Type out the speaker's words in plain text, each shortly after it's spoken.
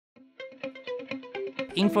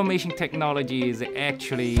Information technology is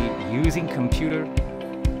actually using computer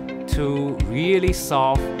to really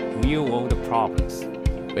solve real-world problems.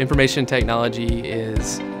 Information technology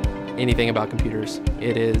is anything about computers.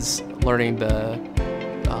 It is learning the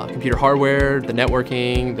computer hardware, the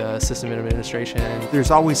networking, the system administration.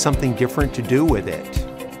 There's always something different to do with it.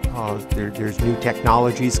 There's new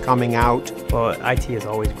technologies coming out. Well, IT is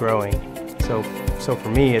always growing, so for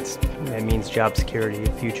me it means job security,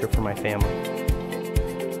 a future for my family.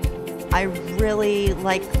 I really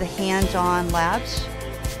like the hands-on labs.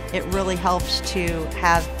 It really helps to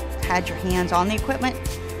have had your hands on the equipment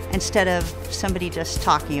instead of somebody just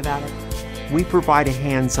talking about it. We provide a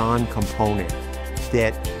hands-on component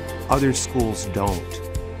that other schools don't.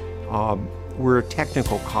 We're a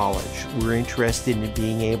technical college. We're interested in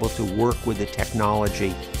being able to work with the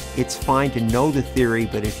technology. It's fine to know the theory,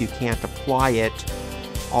 but if you can't apply it,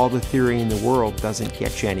 all the theory in the world doesn't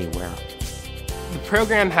get you anywhere. The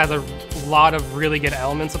program has a lot of really good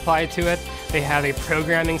elements applied to it. They have a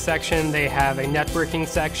programming section, they have a networking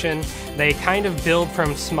section. They kind of build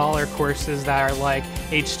from smaller courses that are like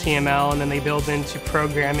HTML, and then they build into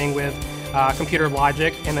programming with computer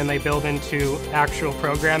logic, and then they build into actual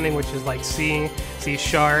programming, which is like C, C#,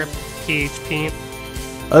 PHP.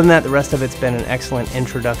 Other than that, the rest of it's been an excellent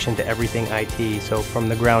introduction to everything IT. So from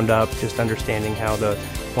the ground up, just understanding how the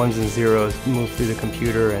ones and zeros move through the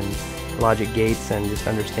computer and logic gates, and just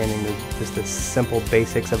understanding just the simple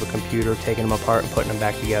basics of a computer, taking them apart and putting them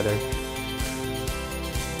back together.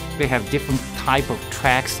 They have different type of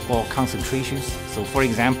tracks or concentrations. So for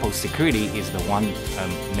example, security is the one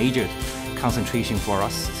major concentration for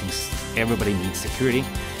us, since everybody needs security.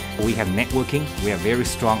 We have networking. We are very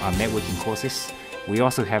strong on networking courses. We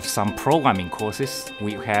also have some programming courses.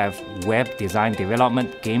 We have web design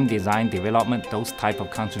development, game design development, those type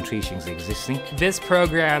of concentrations existing. This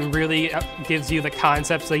program really gives you the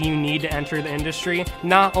concepts that you need to enter the industry.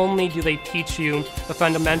 Not only do they teach you the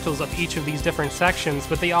fundamentals of each of these different sections,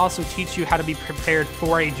 but they also teach you how to be prepared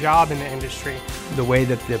for a job in the industry. The way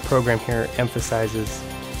that the program here emphasizes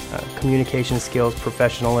communication skills,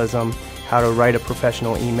 professionalism, how to write a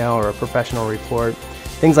professional email or a professional report,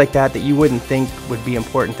 things like that you wouldn't think would be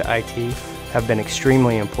important to IT have been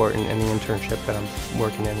extremely important in the internship that I'm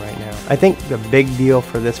working in right now. I think the big deal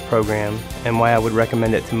for this program, and why I would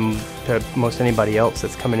recommend it to most anybody else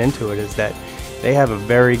that's coming into it, is that they have a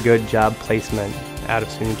very good job placement out of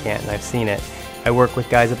SUNY Canton. I've seen it. I work with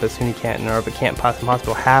guys up at SUNY Canton or up at Canton Possum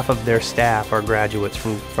Hospital. Half of their staff are graduates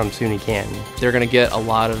from SUNY Canton. They're going to get a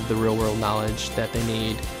lot of the real-world knowledge that they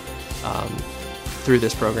need through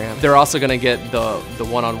this program. They're also going to get the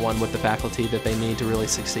one-on-one with the faculty that they need to really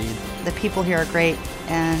succeed. The people here are great,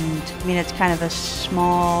 and I mean, it's kind of a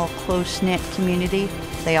small, close-knit community.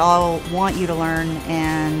 They all want you to learn,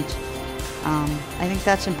 and I think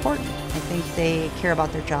that's important. I think they care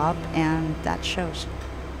about their job, and that shows.